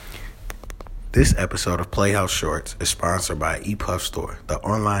This episode of Playhouse Shorts is sponsored by ePuff Store, the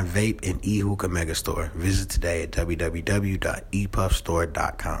online vape and e-hookah mega store. Visit today at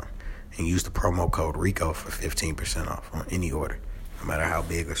www.epuffstore.com and use the promo code RICO for 15% off on any order, no matter how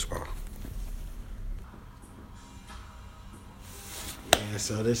big or small. Yeah,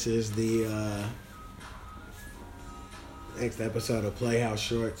 so this is the next episode of Playhouse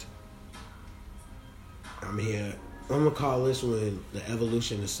Shorts. I'm here. I'm going to call this one The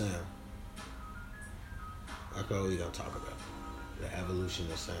Evolution of Sound. That's what we're going to talk about. The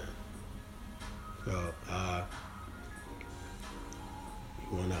evolution of sound. So,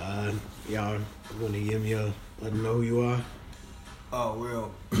 you want to, y'all want to give me let them know who you are? Oh,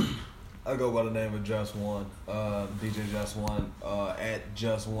 well, I go by the name of Just One, DJ Just One, at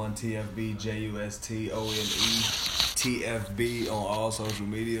Just One TFB, JUSTONE TFB on all social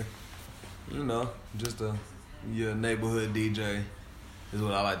media. You know, just your neighborhood DJ is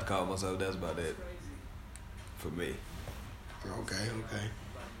what I like to call myself. That's about it for me. Okay.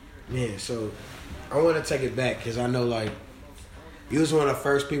 Yeah, so I want to take it back because I know, like, you was one of the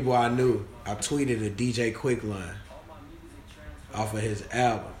first people I knew. I tweeted a DJ Quick line off of his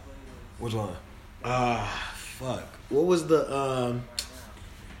album. Which one? Fuck. What was the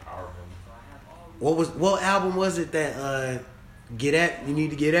what album was it that You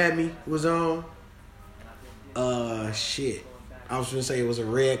Need to Get At Me was on? Shit. I was gonna say it was a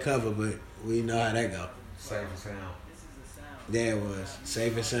red cover, but we know how that go. Safe and Sound. There it was.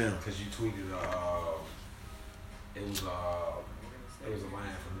 Safe and Sound. Because you tweeted, it was a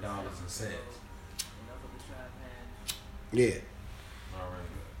line from Dollars and Cents. Yeah. Alright.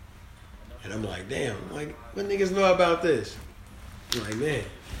 And I'm like, damn, like, what niggas know about this? I'm like, man,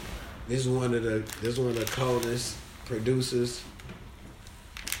 this is one of the coldest producers.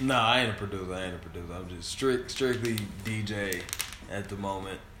 Nah, I ain't a producer. I'm just strictly DJ at the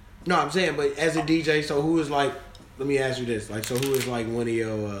moment. No, I'm saying, but as a DJ, so who is like, let me ask you this, like, so who is like one of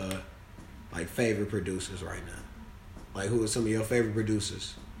your like favorite producers right now? Like, who are some of your favorite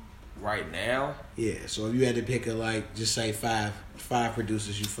producers? Right now? Yeah, so if you had to pick a, like, just say five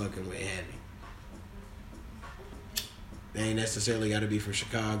producers you fucking with heavy. They ain't necessarily got to be from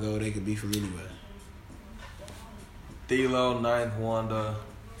Chicago. They could be from anywhere. Thilo, Ninth Wonder.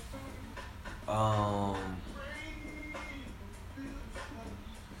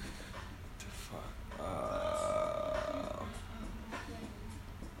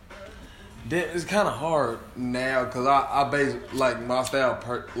 It's kind of hard now because I base like my style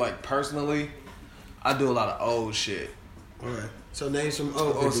personally. I do a lot of old shit. All right. So name some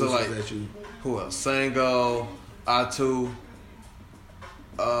old producers like, that you. Who else? Sango, I2.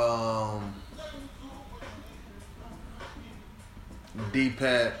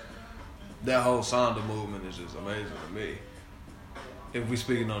 D-Pat. That whole Sonda movement is just amazing to me. If we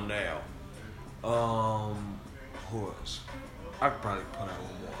speaking on now. Who else? I could probably put out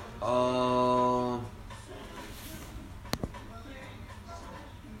one more.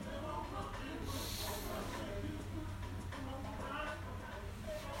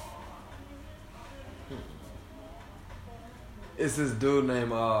 It's this dude named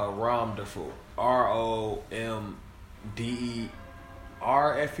Romderful.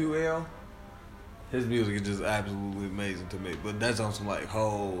 ROMDERFUL. His music is just absolutely amazing to me. But that's on some like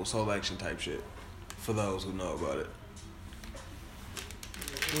whole soul action type shit. For those who know about it.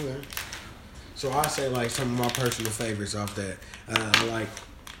 Okay. So I say like some of my personal favorites off that.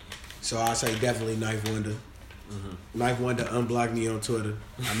 So I say definitely Ninth Wonder. Mm-hmm. Ninth Wonder unblocked me on Twitter.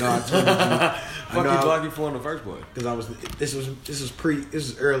 I know I told you. Fuck you blocked you for in the first place? Because this was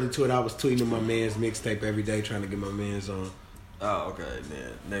early Twitter. I was tweeting my man's mixtape every day, trying to get my man's on. Oh, okay.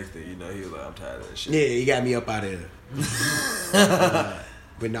 Then next thing you know, he was like, I'm tired of that shit. Yeah, he got me up out of there.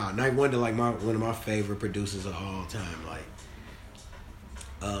 But nah, Ninth Wonder like one of my favorite producers of all time. Like,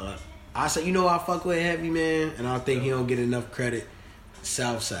 I say, you know, I fuck with heavy, man, and I think he don't get enough credit.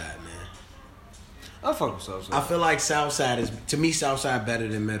 Southside, man. I fuck with Southside. I feel like Southside Southside better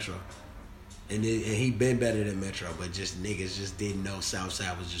than Metro, and he been better than Metro, but just niggas just didn't know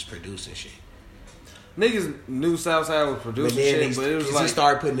Southside was just producing shit. Niggas knew Southside was producing shit, but it was like he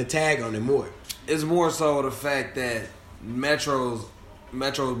started putting the tag on it more. It's more so the fact that Metro is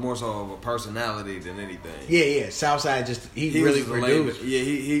more so of a personality than anything. Yeah. Southside he really produced. Yeah,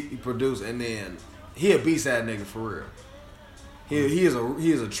 he produced, and then he a B-side nigga for real. He is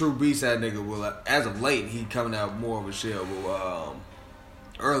a true B-side nigga. Well, as of late, he coming out more of a shell. But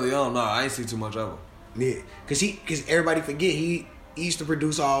early on, I ain't see too much of him. Yeah, cause everybody forget he used to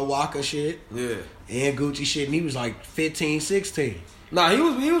produce all Waka shit. Yeah, and Gucci shit, and he was like 15, 16. Nah, he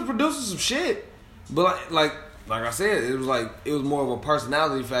was producing some shit, but like like I said, it was more of a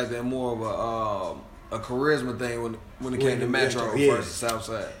personality factor and more of a charisma thing when it came to Metro versus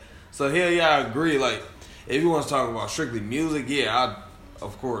Southside. So here, yeah, I agree. Like, if you want to talk about strictly music, yeah,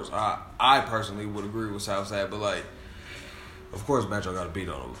 I personally would agree with Southside, but like, of course, Metro got to beat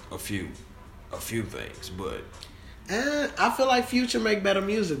on a few things, but I feel like Future make better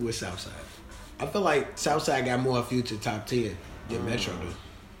music with Southside. I feel like Southside got more Future top 10 than Metro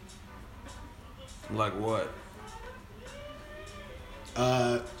do. Like what?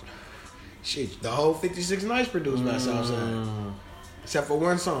 Shit, the whole 56 Nights produced by Southside, except for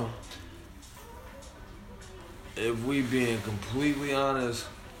one song. If we being completely honest,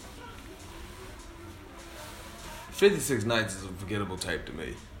 56 Nights is a forgettable tape to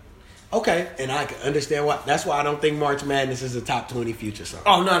me. Okay, and I can understand why. That's why I don't think March Madness is a top 20 Future song.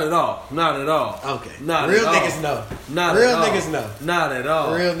 Oh, not at all. Not at all. Okay. Not Real at niggas all. know. Not Real at all. niggas know. Not at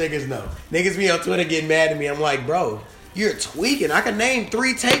all. Real niggas know. Niggas be on Twitter getting mad at me. I'm like, bro, you're tweaking. I can name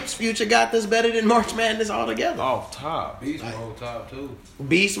 3 tapes Future got that's better than March Madness altogether. Off top. Beast Mode top 2.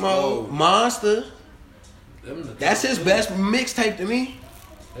 Beast Mode, Monster. Them That's his best mixtape to me.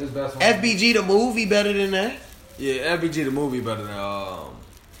 His best one. FBG the movie better than that. Yeah, FBG the movie better than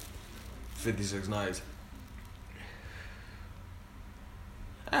 56 Nights.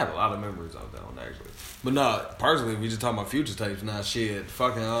 I had a lot of memories of that one actually. But no, personally, if we just talking about Future tapes, nah, shit,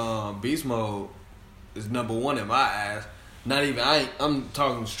 fucking Beast Mode is number 1 in my eyes. Not even I'm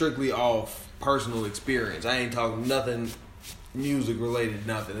talking strictly off personal experience. I ain't talking nothing music related,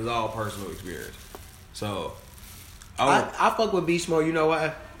 nothing. It's all personal experience. So I fuck with Beast Mode. You know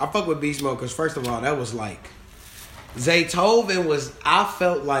what? I fuck with Beast Mode because first of all, that was like Zaytoven was. I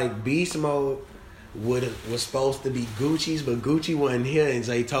felt like Beast Mode was supposed to be Gucci's, but Gucci wasn't here, and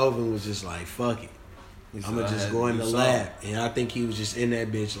Zaytoven was just like, fuck it. I'm gonna just go in the lab, and I think he was just in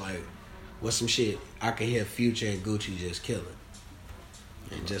that bitch like, what's some shit I could hear Future and Gucci just killing,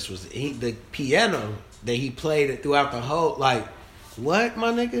 and just was the piano that he played it throughout the whole like, what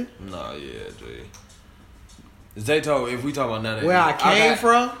my nigga? Nah, yeah, G. Zaytoven, if we talk about now that Where I came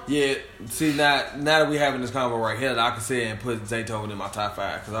from? Yeah, see now that we having this convo right here, I can sit and put Zaytoven in my top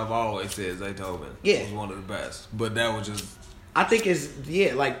 5 because I've always said Zaytoven was one of the best. But that was just, I think it's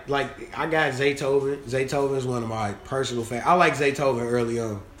like I got Zaytoven. Zaytoven is one of my personal favorites. I like Zaytoven early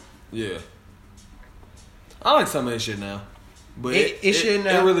on. yeah. I like some of that shit now, but It shouldn't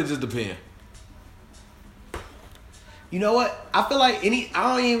have- It really just depends. You know what? I feel like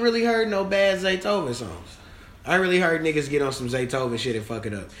I don't even really heard no bad Zaytoven songs. I ain't really heard niggas get on some Zaytoven shit and fuck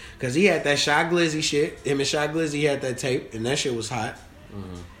it up. Cause he had that Shy Glizzy shit. Him and Shy Glizzy had that tape, and that shit was hot.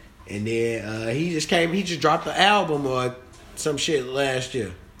 Mm-hmm. And then he just dropped the album or some shit last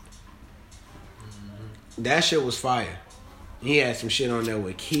year. Mm-hmm. That shit was fire. He had some shit on there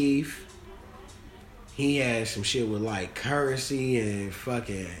with Keith. He had some shit with like Currency and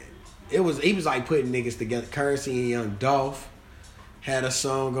fucking. He was like putting niggas together. Currency and Young Dolph had a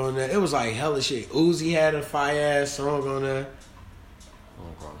song on there. It was like hella shit. Uzi had a fire ass song on there.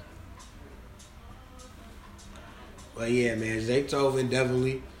 Okay. But yeah, man, Zaytoven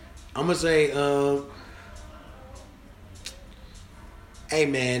definitely. I'm gonna say, hey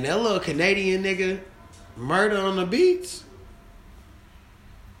man, that little Canadian nigga, Murder on the Beats.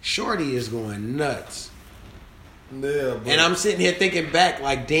 Shorty is going nuts. Yeah, but And I'm sitting here thinking back,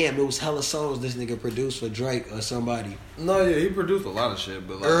 like, damn, it was hella songs this nigga produced for Drake or somebody. no, yeah, he produced a lot of shit,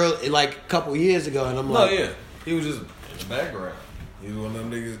 but like, Early, like a couple years ago, and I'm no, like, yeah, he was just in the background. He was one of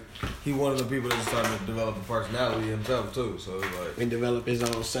them niggas. He one of the people that started to develop a personality himself too. So it's like, and develop his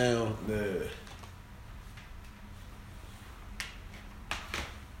own sound. yeah.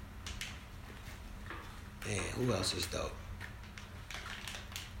 Man, who else is dope?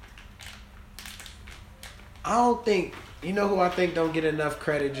 I don't think, you know who I think don't get enough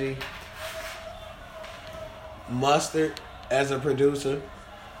credit, G? Mustard as a producer.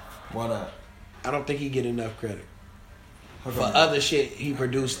 Why not? I don't think he get enough credit How for come? other shit he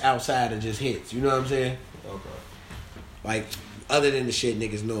produced outside of just hits. You know what I'm saying? Okay. Like, other than the shit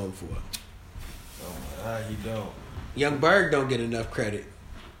niggas know him for. Oh my God, he don't. Young Berg don't get enough credit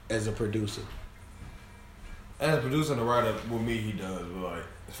as a producer. As a producer and a writer, with me, he does. But like,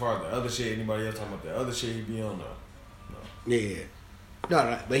 as far as the other shit, anybody else talking about the other shit he be on, no. Yeah.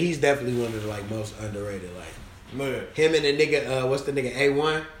 No, but he's definitely one of the like most underrated. Like No, yeah. him and the nigga, what's the nigga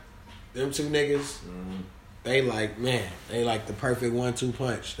A1? Them two niggas, Mm-hmm. they like they like the perfect 1-2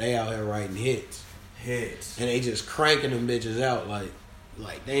 punch. They out here writing hits, Hits. and they just cranking them bitches out like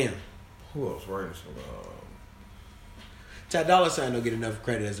damn. Who else writing some? Ty Dolla $ign don't get enough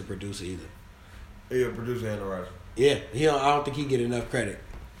credit as a producer either. Yeah, producer and a writer. Yeah, I don't think he get enough credit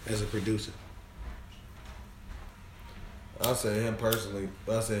as a producer. I said him personally.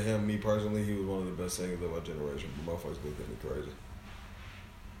 Me personally. He was one of the best singers of our generation. But motherfuckers looked at me crazy.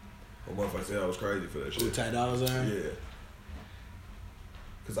 But motherfuckers said I was crazy for that shit. Who, Ty Dolla $ign? Yeah.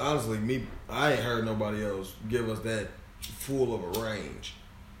 Cause honestly, I ain't heard nobody else give us that full of a range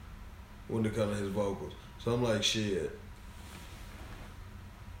when it comes to his vocals. So I'm like, shit.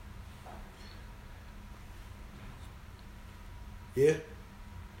 Yeah.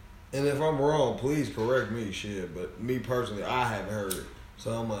 And if I'm wrong, please correct me, shit. But me personally, I haven't heard it.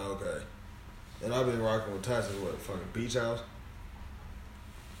 So I'm like, okay. And I've been rocking with Ty since what, fucking Beach House?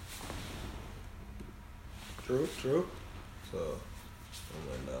 True. So, I'm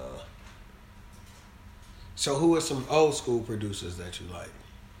like, nah. So who are some old school producers that you like?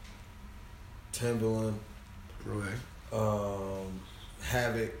 Timberland. Okay.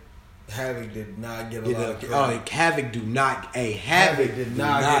 Havoc. Havoc did not get a lot of credit. Oh, Havoc did not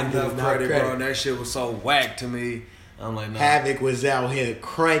get enough credit, bro. And that shit was so whack to me. I'm like, nah. Havoc was out here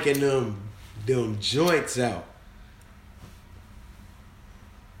cranking them joints out.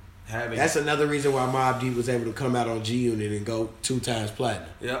 Havoc. That's another reason why Mobb Deep was able to come out on G Unit and go 2 times platinum.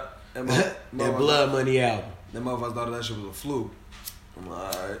 Yep. That Blood Money album. Them motherfuckers thought that shit was a fluke. I'm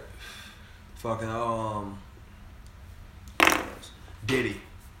like, alright. Fucking, Diddy.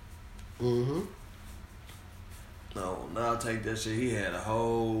 Mm-hmm. No, now take that shit. He had a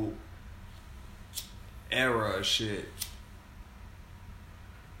whole era of shit.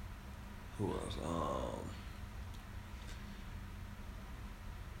 Who else?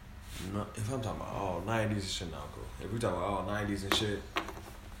 No, if I'm talking about all 90s and shit, not cool. If we talking about all 90s and shit,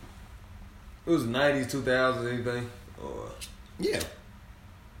 it was 90s, 2000s, anything? Or Yeah.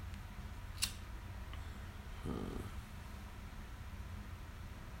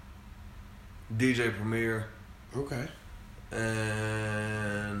 DJ Premier. Okay.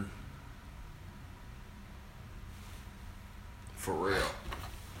 And for real.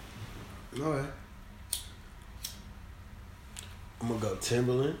 Okay. I'm gonna go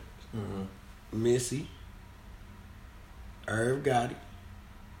Timberland, Missy, Irv Gotti.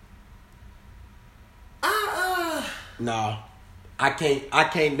 No, I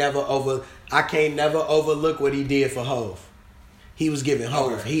can't never overlook what he did for Hov. He was giving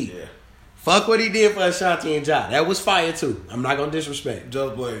Hov heat. Yeah. Fuck what he did for Ashanti and Ja. That was fire too. I'm not gonna disrespect.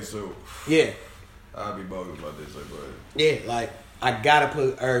 Just Blaze too. Yeah. I'd be bogus about this, but Yeah, like I gotta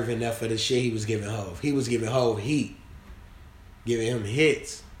put Irv in there for the shit he was giving Hov. He was giving Hov heat, giving him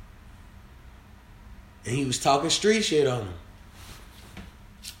hits, and he was talking street shit on him.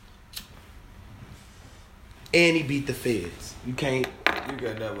 And he beat the feds. You can't. you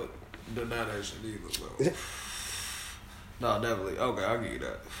got never deny that shit either, bro. No, definitely. Okay, I'll give you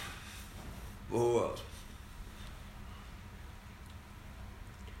that. But who else?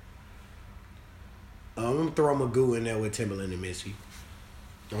 I'm gonna throw Magoo in there with Timberland and Missy.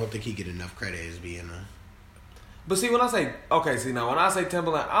 I don't think he get enough credit as being a. But see, when I say now when I say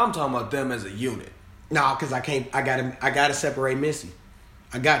Timberland, I'm talking about them as a unit. Nah, cause I can't. I gotta separate Missy.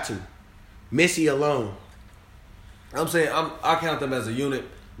 I got to. Missy alone. I'm saying I count them as a unit.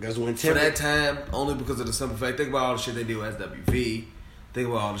 Because when For that time, only because of the simple fact. Think about all the shit they did with SWV. Think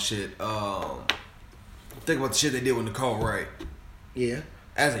about all the shit. Think about the shit they did with Nicole Wright. Yeah.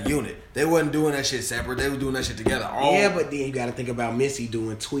 As a unit, they wasn't doing that shit separate. They were doing that shit together. Yeah, but then you got to think about Missy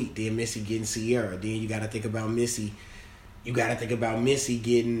doing Tweet. Then Missy getting Sierra. Then you got to think about Missy. You got to think about Missy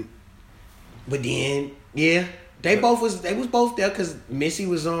getting. But then, yeah, they was both there because Missy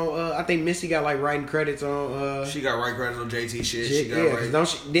was on. I think Missy got like writing credits on. She got writing credits on JT shit. She got right. Don't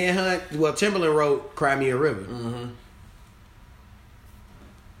she, then her. Well, Timberland wrote "Cry Me a River." Mm-hmm.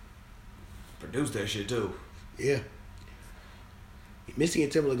 Produced that shit too. Yeah. Missy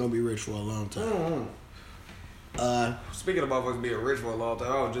and Timberland gonna be rich for a long time. Mm-hmm. Speaking of motherfuckers being rich for a long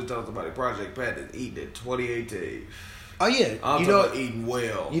time, I was just telling somebody Project Pat is eating in 2018. Oh yeah, I'm talking about eating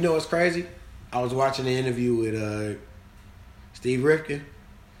well. You know what's crazy? I was watching an interview with Steve Rifkin.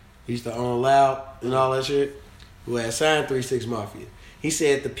 He used to own Loud and all that shit. Who had signed 3 6 Mafia. He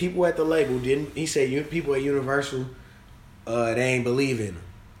said the people at the label didn't. He said people at Universal, they ain't believe in him.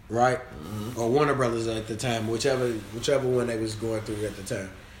 Right? Mm-hmm. Or Warner Brothers at the time, whichever one they was going through at the time.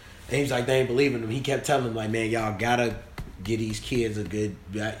 And he was like, they ain't believing him. He kept telling them, like, man, y'all gotta give these kids a good,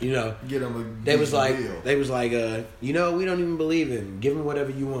 you know. Get them a They was like, deal. you know, we don't even believe in him. Give him whatever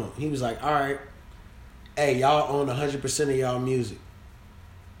you want. He was like, all right, hey, y'all own 100% of y'all music.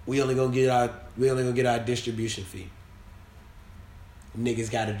 We only gonna get our distribution fee. Niggas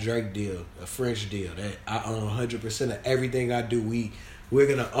got a Drake deal, a French deal. That I own 100% of everything I do. We're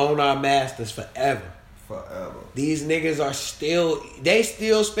gonna own our masters forever. Forever. These niggas are still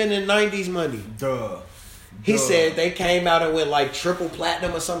spending 90s money. Duh. He said they came out and went like triple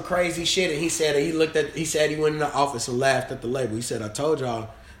platinum or some crazy shit, and he said he went in the office and laughed at the label. He said, I told y'all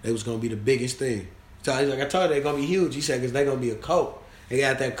they was gonna be the biggest thing. So he's like, I told you they're gonna be huge. He said, because they're gonna be a cult. They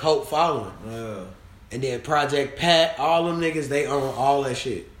got that cult following. Yeah. And then Project Pat, all them niggas, they own all that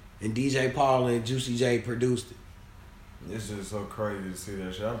shit. And DJ Paul and Juicy J produced it. It's just so crazy to see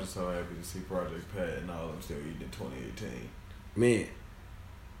that shit. I'm just so happy to see Project Pat and all of them still eating in 2018. Man.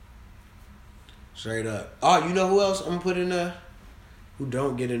 Straight up. Oh, you know who else I'm gonna put in there? Who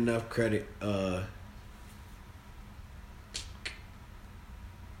don't get enough credit?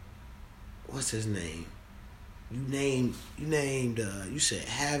 What's his name? You said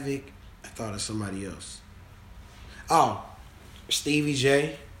Havoc. I thought of somebody else. Oh, Stevie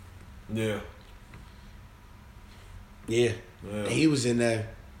J. Yeah. Yeah. And he was in there.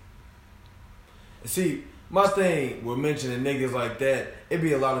 See, my thing with mentioning niggas like that, it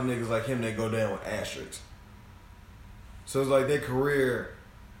be a lot of niggas like him that go down with asterisks. So it's like their career,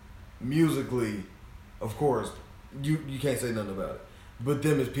 musically, of course, you can't say nothing about it. But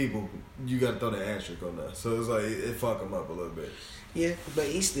them as people, you gotta throw the asterisk on that. So it's like, it fuck them up a little bit. Yeah, but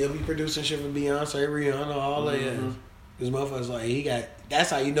he still be producing shit for Beyonce, Rihanna, all that. Cause motherfuckers like,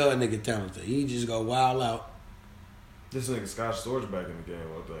 that's how you know a nigga talented. He just go wild out. This nigga Scott Storch back in the game,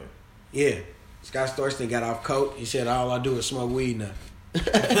 I think. Yeah. Scott Storch got off coke. He said, all I do is smoke weed now.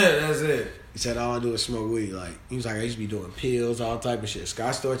 That's it. He said, all I do is smoke weed. Like, he was like, I used to be doing pills, all type of shit.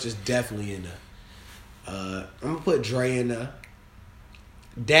 Scott Storch is definitely in there. I'm going to put Dre in there.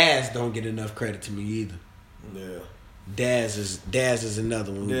 Daz don't get enough credit to me either. Yeah. Daz is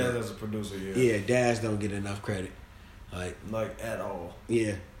another one. Daz as a producer, yeah. Yeah, Daz don't get enough credit. Like at all.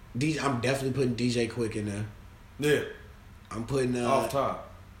 Yeah. I'm definitely putting DJ Quick in there. Yeah. I'm putting... off top.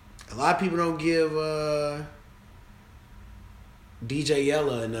 A lot of people don't give DJ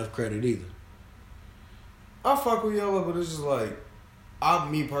Yella enough credit either. I fuck with Yella, but it's just like,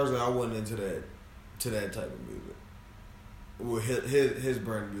 me personally, I wasn't into that type of music. With his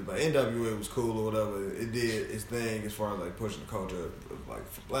brand of music, like NWA was cool or whatever. It did its thing as far as like pushing the culture, of, like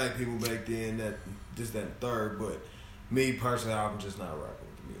for black people back then. That and third. But me personally, I'm just not rocking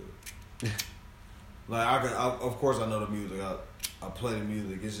with the music. Like of course, I know the music. I play the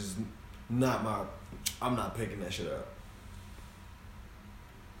music. It's just not my. I'm not picking that shit up.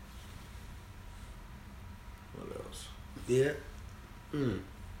 What else? Yeah.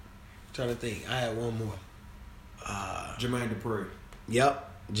 Trying to think. I had one more. Jermaine Dupri.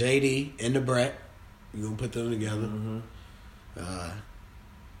 Yep. JD and the Brat. You gonna put them together.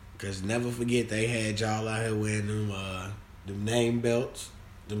 Cause never forget they had y'all out here wearing them name belts.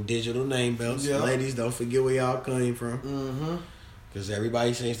 Them digital name belts. Yep. Ladies, don't forget where y'all came from. Cause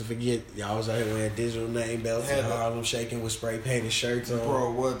everybody seems to forget y'all was out here wearing digital name belts and Harlem shaking with spray painted shirts on.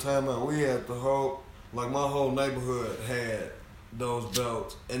 Bro, what time out? We had my whole neighborhood had those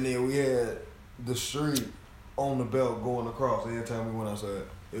belts, and then we had the street on the belt going across every time we went outside.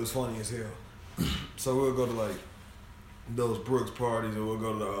 It was funny as hell. So we'll go to like those Brooks parties, or we'll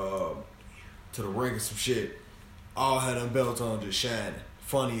go to the ring or some shit. All had them belts on, just shining.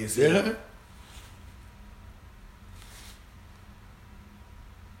 Funny as hell. Yeah.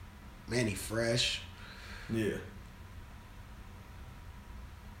 Manny Fresh. Yeah.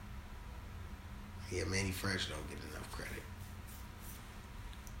 Yeah, Manny Fresh don't get enough credit.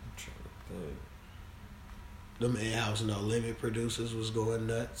 I'm trying to think. Them in-house No Limit producers was going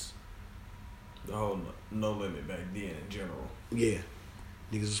nuts. The whole No Limit back then in general. Yeah.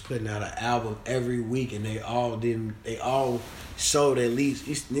 Niggas was putting out an album every week and they all sold at least.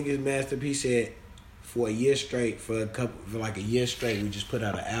 These niggas Master P said for a year straight, for like a year straight, we just put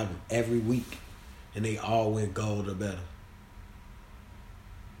out an album every week. And they all went gold or better.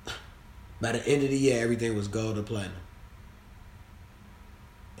 By the end of the year, everything was gold or platinum.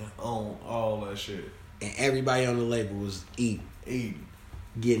 And on all that shit. And everybody on the label was eating.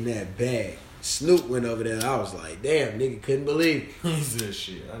 Getting that bag. Snoop went over there and I was like, damn, nigga couldn't believe it. He said,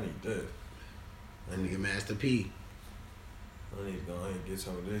 shit, I need that. That nigga Master P. I need to go ahead and get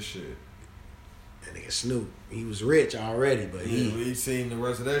some of this shit. That nigga Snoop, he was rich already, but he seen the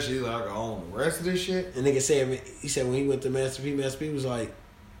rest of that shit. He's like, I can own the rest of this shit. And nigga said when he went to Master P was like,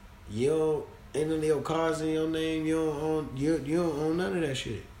 ain't none of your cars in your name, you don't own none of that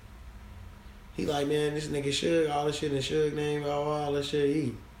shit. He like, man, this nigga Suge, all this shit in Suge name, all that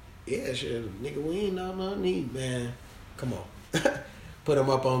shit, yeah, shit, nigga, we ain't know nothing, man. Come on. Put him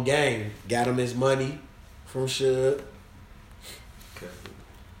up on game. Got him his money from Suge.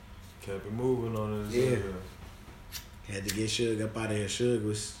 Kept it moving on his. Yeah. Had to get Suge up out of here. Suge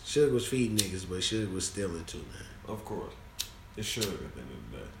was feeding niggas, but Suge was stealing too, man. Of course. It's Suge at the end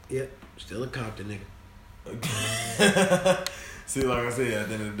of the day. Yep. Still a Compton nigga. See, like I said, at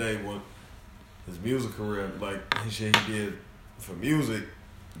the end of the day, when his music career, like his shit he did for music,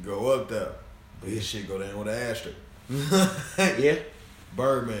 go up there, but his shit go down with an asterisk. Yeah.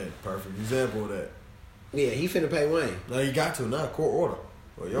 Birdman, perfect example of that. Yeah, he finna pay Wayne. No, you got to, not court order.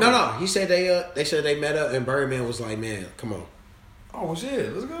 Well, No. He said they said they met up and Birdman was like, man, come on. Oh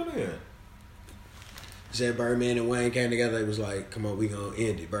shit, let's go then. He said Birdman and Wayne came together. They was like, come on, we gonna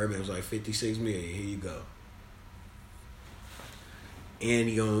end it. Birdman was like, 56 million. Here you go.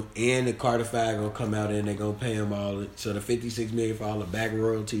 And the Carter Five gonna come out and they gonna pay him all. So the 56 million for all the back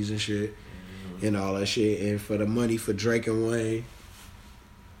royalties and shit, and all that shit, and for the money for Drake and Wayne.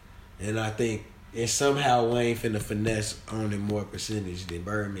 And I think, and somehow Wayne finna finesse owning more percentage than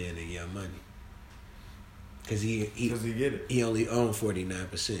Birdman and Young Money. Cause he get it. He only owned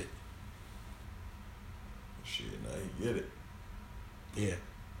 49%. Shit, now he get it. Yeah.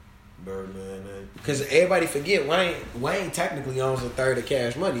 Birdman, Because everybody forget Wayne technically owns a third of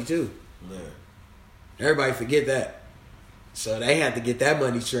Cash Money too. Yeah. Everybody forget that. So they had to get that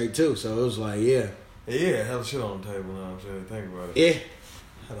money straight too. So it was like, yeah. Yeah, hell shit on the table now. I'm saying, think about it. Yeah.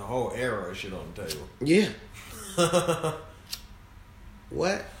 Had a whole era of shit on the table. Yeah.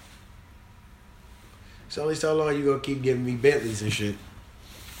 What? It's only so long you gonna keep giving me Bentleys and shit.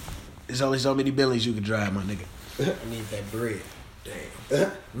 There's only so many Bentleys you can drive, my nigga. I need that bread.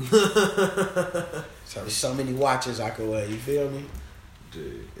 Damn. So there's so many watches I could wear, you feel me?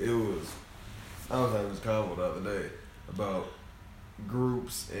 Dude, I was having this convo the other day about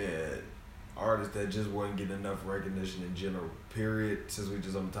groups and artists that just wasn't getting enough recognition in general, period, since we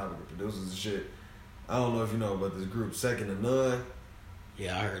just on the topic of producers and shit. I don't know if you know about this group, Second to None.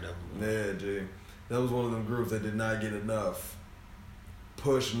 Yeah, I heard of them. Yeah, G. That was one of them groups that did not get enough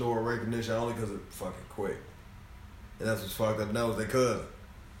push nor recognition only because it fucking quit. And that's what's fucked up. And that was their cousin.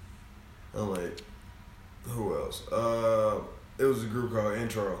 I'm like, who else? It was a group called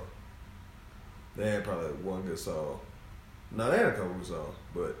Intro. They had probably one good song. No, they had a couple good songs,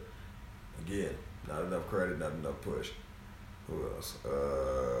 but again, not enough credit, not enough push. Who else?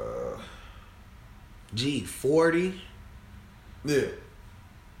 G40. Yeah,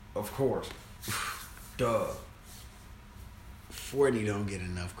 of course. Duh. 40 don't get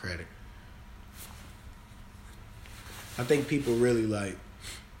enough credit. I think people really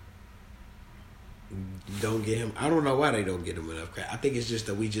don't get him. I don't know why they don't get him enough credit. I think it's just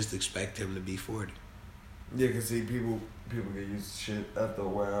that we just expect him to be 40. Yeah, cause see, people get used to shit after a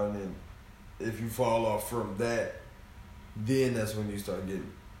while, and then if you fall off from that, then that's when you start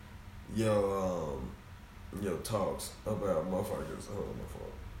getting your talks about motherfuckers. Hold on, my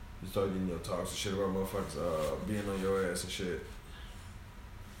fault. You start getting your talks and shit about motherfuckers being on your ass and shit.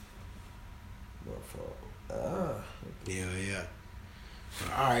 My fault. Yeah.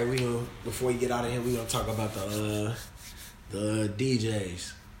 All right, before we get out of here, we gonna talk about the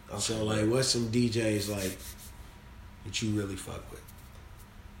DJs. Okay. So what's some DJs that you really fuck with?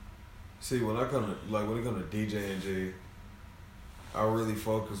 See, when it comes to DJing, I really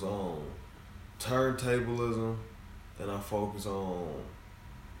focus on turntablism and I focus on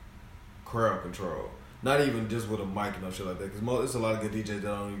crowd control. Not even just with a mic and no shit like that, because it's a lot of good DJs that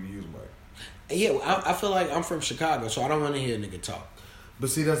don't even use mic. Yeah, I feel like I'm from Chicago, so I don't want to hear a nigga talk. But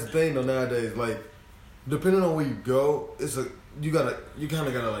see, that's the thing though. Nowadays, depending on where you go, you kind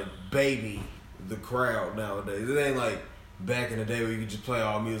of gotta baby the crowd nowadays. It ain't like back in the day where you could just play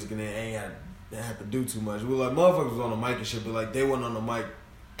all music and then ain't have to do too much. We motherfuckers was on the mic and shit, but they wasn't on the mic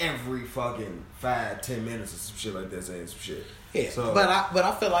every fucking 5-10 minutes or some shit like that saying some shit. Yeah, so, but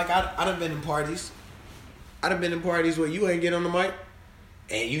I feel like I done been in parties. I done been in parties where you ain't get on the mic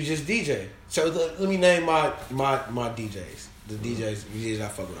and you just DJ. So let me name my DJs. The DJs I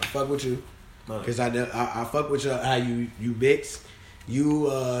fuck with. I fuck with you because I fuck with you how you mix.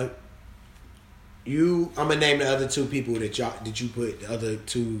 I'm gonna name the other two people that you put, the other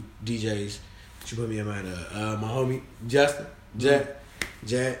two DJs that you put me in mind of. My homie Justin, Jet,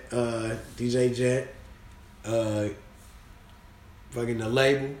 DJ Jet, fucking the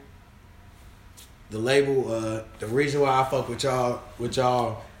label. The reason why I fuck with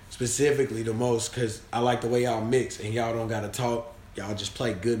y'all specifically the most, cause I like the way y'all mix and y'all don't gotta talk. Y'all just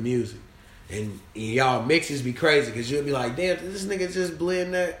play good music. And y'all mixes be crazy, cause you'll be like, damn, did this nigga just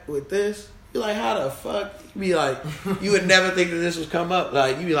blend that with this? You're like, how the fuck? You be like, you would never think that this would come up.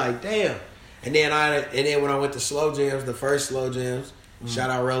 You be like, damn. And then when I went to Slow Jams, the first Slow Jams, shout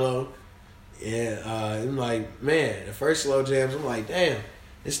out Rello. Yeah, I'm like, man, the first Slow Jams, I'm like, damn,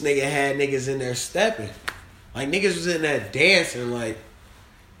 this nigga had niggas in there stepping. Niggas was in there dancing,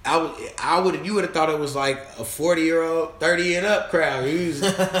 You would have thought it was like a 40-year-old, 30 and up crowd.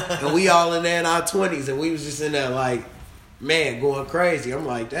 And we all in there in our 20s, and we was just in there like, man, going crazy. I'm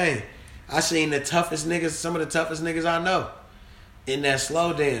like, dang, I seen the toughest niggas, some of the toughest niggas I know in that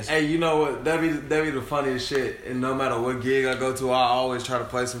slow dance. Hey, you know what? That be the funniest shit. And no matter what gig I go to, I always try to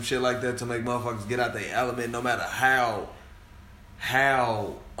play some shit like that to make motherfuckers get out their element. No matter how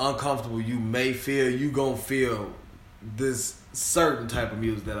uncomfortable you may feel, you gonna feel this certain type of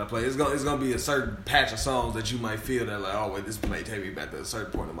music that I play. It's gonna be a certain patch of songs that you might feel that like, oh wait, this may take me back to a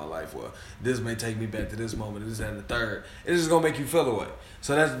certain point in my life, or this may take me back to this moment, this and the third. It's just gonna make you feel away.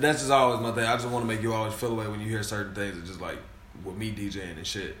 So that's just always my thing. I just want to make you always feel away when you hear certain things. It's just like with me DJing and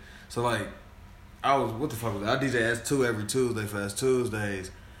shit. So like, what the fuck was that? I DJ S2 every Tuesday for S2Tuesdays,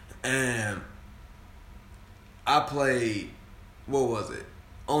 and I played, what was it?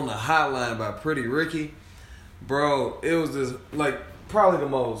 On the Hotline by Pretty Ricky. Bro, it was this, like, probably the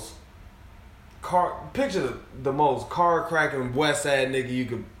most the most car cracking West Side nigga you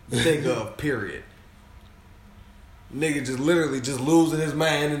could think of, period. Nigga just literally just losing his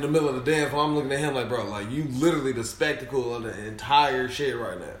mind in the middle of the dance floor. I'm looking at him like, bro, like, you literally the spectacle of the entire shit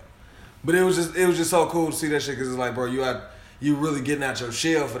right now. But it was just so cool to see that shit, because it's like, bro, you really getting out your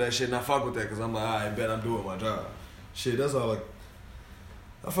shell for that shit, and I fuck with that, because I'm like, I bet I'm doing my job. Shit, that's all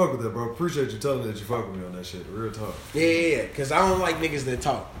I fuck with that, bro. Appreciate you telling me that you fuck with me on that shit. Real talk. Yeah. Because I don't like niggas that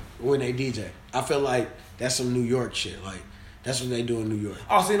talk when they DJ. I feel like that's some New York shit. Like, that's what they do in New York.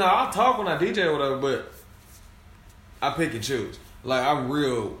 Oh, see, now I talk when I DJ or whatever, but I pick and choose. Like, I'm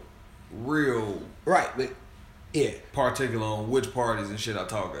real Right, but yeah. particular on which parties and shit I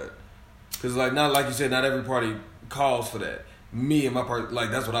talk at. Because, like, not like you said, not every party calls for that. Me and my part, like,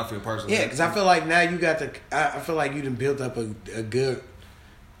 that's what I feel personally. Yeah, because I feel like now you got I feel like you done built up a good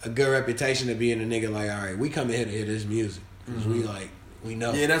reputation of being a nigga like, all right, we come here to hear this music. Because we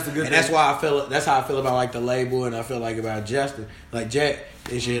know. Yeah, that's the good and thing. That's why that's how I feel about, like, the label, and I feel like about Justin. Like, Jet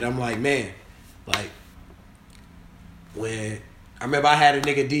and shit, I'm like, man, like, when, I remember I had a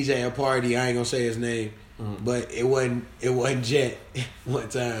nigga DJ a party, I ain't gonna say his name, but it wasn't Jet one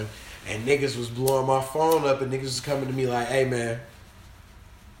time. And niggas was blowing my phone up, and niggas was coming to me like, hey, man.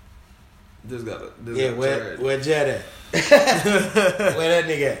 Where Jet at? Where that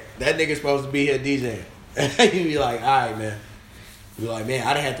nigga at? That nigga supposed to be here DJing. You be like, all right, man. You be like, man,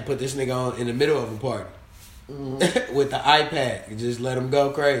 I done had to put this nigga on in the middle of a party with the iPad and just let him go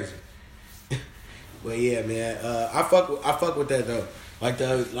crazy. But yeah, man, I fuck with that though. I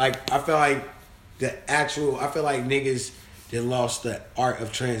feel like niggas then lost the art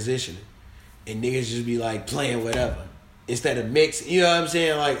of transitioning, and niggas just be like playing whatever instead of mix. You know what I'm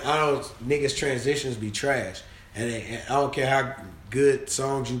saying? Like, niggas transitions be trash. And I don't care how good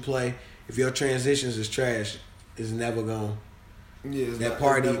songs you play, if your transitions is trash, it's never going to... that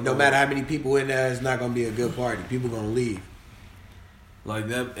party, no matter how many people in there, it's not going to be a good party. People going to leave. Like,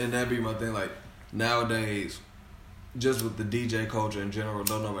 that be my thing. Like, nowadays, just with the DJ culture in general,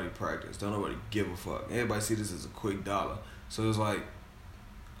 don't nobody practice. Don't nobody give a fuck. Everybody see this as a quick dollar. So it's like,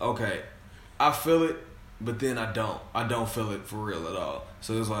 okay, I feel it, but then I don't. I don't feel it for real at all.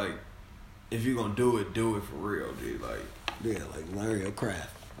 So it's like, if you gonna do it for real, G. Like, yeah, like learn your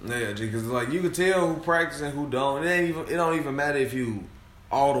craft. Yeah, G. Because like you can tell who practice and who don't. It don't even matter if you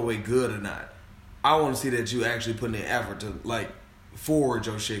all the way good or not. I want to see that you actually putting in effort to like forward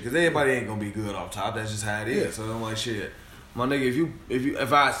your shit. Because everybody ain't gonna be good off top. That's just how it is. So I'm like, shit, my nigga,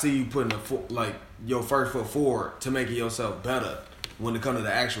 if I see you putting your first foot forward to making yourself better when it comes to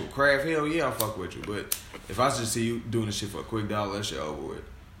the actual craft, hell yeah, I'll fuck with you. But if I just see you doing this shit for a quick dollar, that shit over with.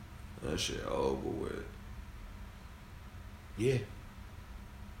 That shit over with. Yeah.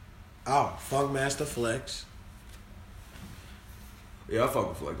 Oh, Funkmaster Flex. Yeah, I fuck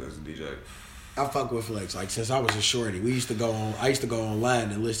with Flex as a DJ. I fuck with Flex. Like, since I was a shorty, I used to go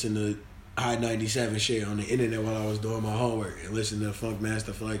online and listen to High 97 shit on the internet while I was doing my homework and listen to the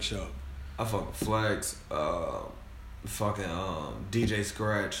Funkmaster Flex show. I fuck with Flex, DJ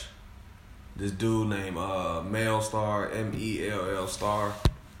Scratch, this dude named Mel Star, MELL Star,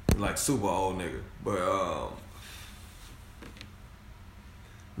 like super old nigga, but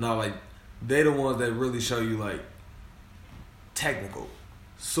like they the ones that really show you like technical,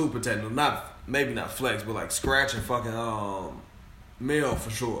 super technical. Maybe not Flex, but like Scratch and fucking Mel for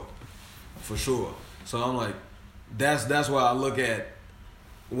sure. So I'm like, that's why I look at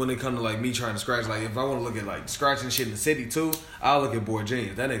when it comes to like me trying to scratch. Like if I want to look at like scratching shit in the city too, I'll look at Boy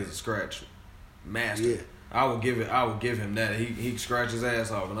Genius. That nigga's a scratch master. Yeah. I will give him that. He scratch his ass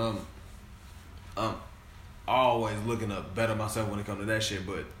off, and I'm always looking to better myself when it comes to that shit.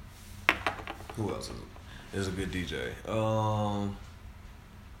 But who else is a good DJ?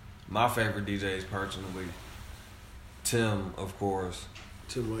 My favorite DJs personally, Tim, of course.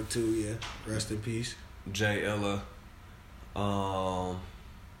 212, yeah. Rest in peace. Jay Ella.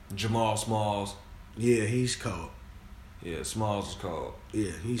 Jamal Smalls. Yeah, he's cold. Yeah, Smalls is cold.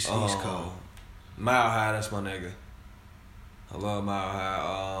 Yeah, he's cold. Mile High, that's my nigga. I love Mile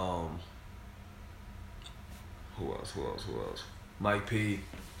High. Who else? Mike P.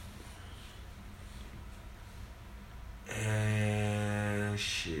 And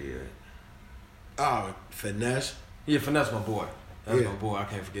shit. Oh, Finesse. Yeah, Finesse my boy. That's my boy. I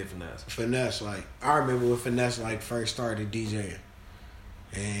can't forget Finesse. Finesse, like, I remember when Finesse, like, first started DJing.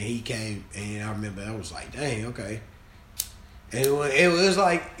 And he came, and I remember I was like, dang, okay. And it was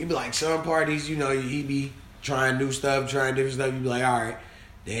like, he'd be like, some parties, you know, he'd be trying new stuff, trying different stuff. You'd be like, all right.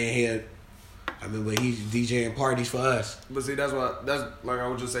 Then I remember he's DJing parties for us. But see, that's like I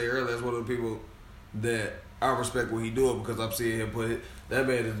was just saying earlier, that's one of the people that I respect what he doing because I'm seeing him put it. That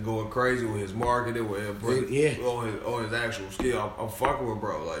man is going crazy with his marketing, with him putting on his actual skill. I'm fucking with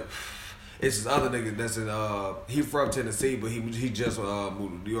bro. Like, it's this other nigga that's in he from Tennessee, but he just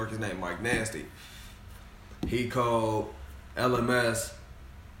moved to New York. His name Mike Nasty. He called LMS.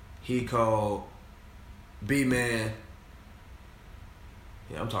 He called B-Man.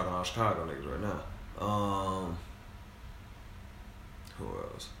 Yeah, I'm talking all Chicago niggas right now. Who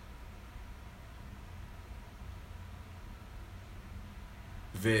else?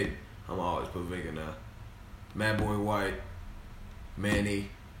 Vic. I'm always put Vic in there. Mad Boy White. Manny.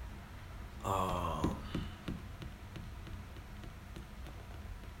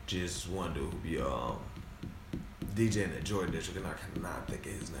 Just one dude who be DJing at Jordan District, and I cannot think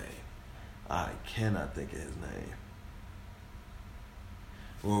of his name.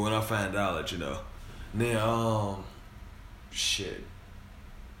 Well, when I find out, I'll let you know. Then, shit.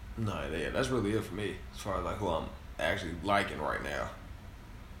 No, yeah, that's really it for me as far as like who I'm actually liking right now.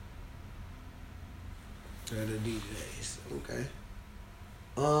 The DJs, okay.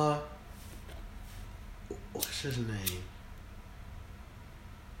 What's his name?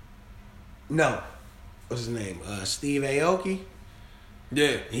 No, what's his name? Steve Aoki.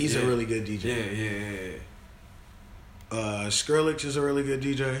 Yeah, he's a really good DJ. Yeah. Skrillex is a really good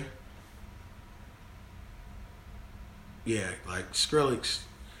DJ. Yeah, like Skrillex.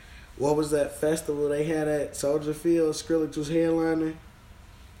 What was that festival they had at Soldier Field? Skrillex was headlining.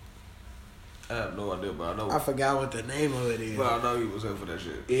 I have no idea, but I know. I forgot what the name of it is. But I know he was here for that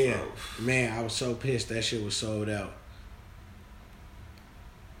shit. Yeah, so. Man, I was so pissed that shit was sold out.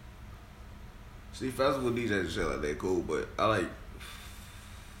 See, festival DJs and shit like that cool, but I like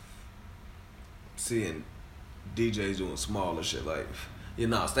seeing DJs doing smaller shit. Like, you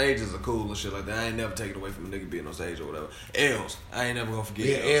know, stages are cool and shit like that. I ain't never taken away from a nigga being on stage or whatever. L's, I ain't never gonna forget.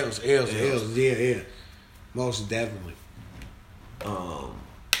 Yeah, L's. Yeah. Most definitely.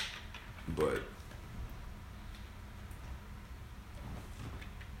 But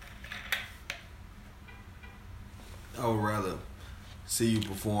I would rather see you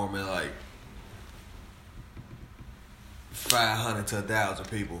perform in like 500 to 1,000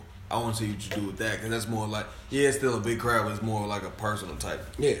 people. I want to see what you do with that because that's more like, yeah, it's still a big crowd, but it's more like a personal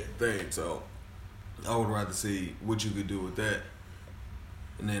type thing. So I would rather see what you could do with that.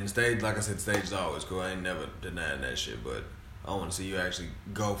 And then the stage, like I said, the stage is always cool. I ain't never denying that shit, but I want to see you actually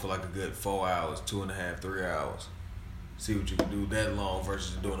go for like a good 4 hours, 2.5, 3 hours. See what you can do that long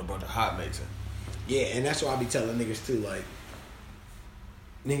versus doing a bunch of hot mixing. Yeah, and that's why I be telling niggas too, like,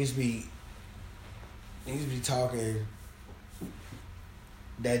 niggas be talking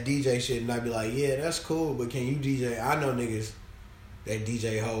that DJ shit, and I be like, yeah, that's cool, but can you DJ? I know niggas that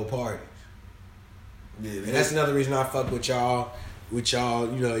DJ whole parties. Yeah, and that's another reason I fuck with y'all, you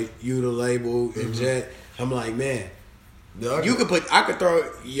know, you the label and Jet. I'm like, man, I could throw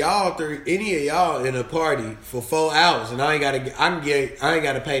any of y'all in a party for 4 hours, and I ain't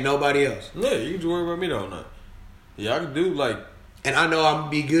gotta pay nobody else. Yeah, you can worry about me all night. Yeah, I can do like, and I know I'm gonna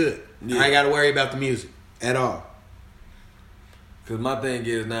be good. Yeah. I ain't gotta worry about the music at all. Cause my thing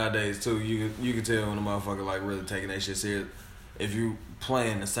is nowadays too, you can tell when a motherfucker like really taking that shit serious. If you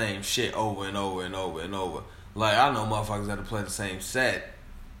playing the same shit over and over and over and over, like I know motherfuckers that play the same set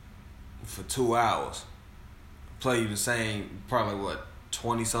for 2 hours. Play you the same, probably what,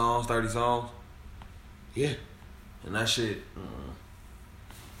 20 songs, 30 songs? Yeah. And that shit,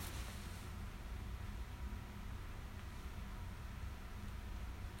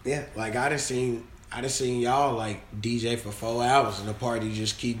 Yeah, like I done seen y'all like DJ for 4 hours and the party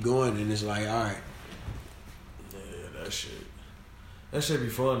just keep going and it's like, all right. Yeah, that shit be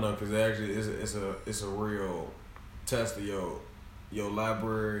fun though, cause actually it's a real test of your your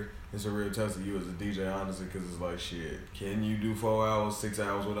library is a real test of you as a DJ, honestly, because it's like, shit, can you do 4 hours, 6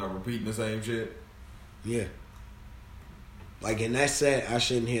 hours without repeating the same shit? Yeah. Like in that set, I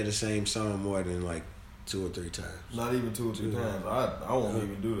shouldn't hear the same song more than like 2 or 3 times. Not even 2 or 3 times. I won't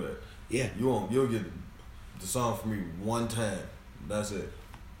even do that. Yeah. You'll get the song from me one time. That's it.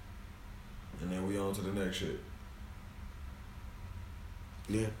 And then we on to the next shit.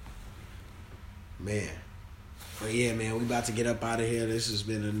 Yeah. Man. But yeah, man, we about to get up out of here. This has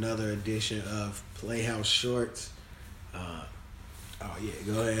been another edition of Playhouse Shorts. Oh yeah,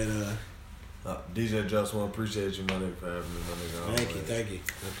 go ahead. DJ Just One, appreciate you, my nigga, for having me, my nigga. Thank you.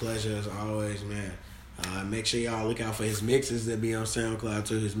 A pleasure as always, man. Make sure y'all look out for his mixes that be on SoundCloud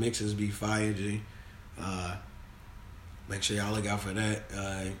too. His mixes be fire, G. Make sure y'all look out for that.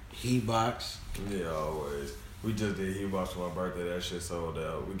 Heatbox. Yeah, always. We just did Heatbox for my birthday. That shit sold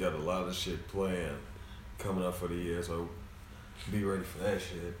out. We got a lot of shit planned coming up for the year, so be ready for that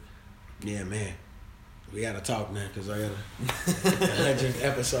shit. Yeah, man. We gotta talk, man, because I got the 100th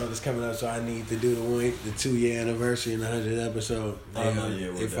episode is coming up, so I need to do the 2-year anniversary and the 100th episode.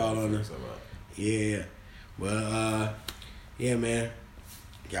 They fall on the. Yeah. Well, yeah, man.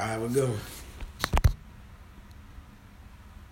 Y'all have a good one.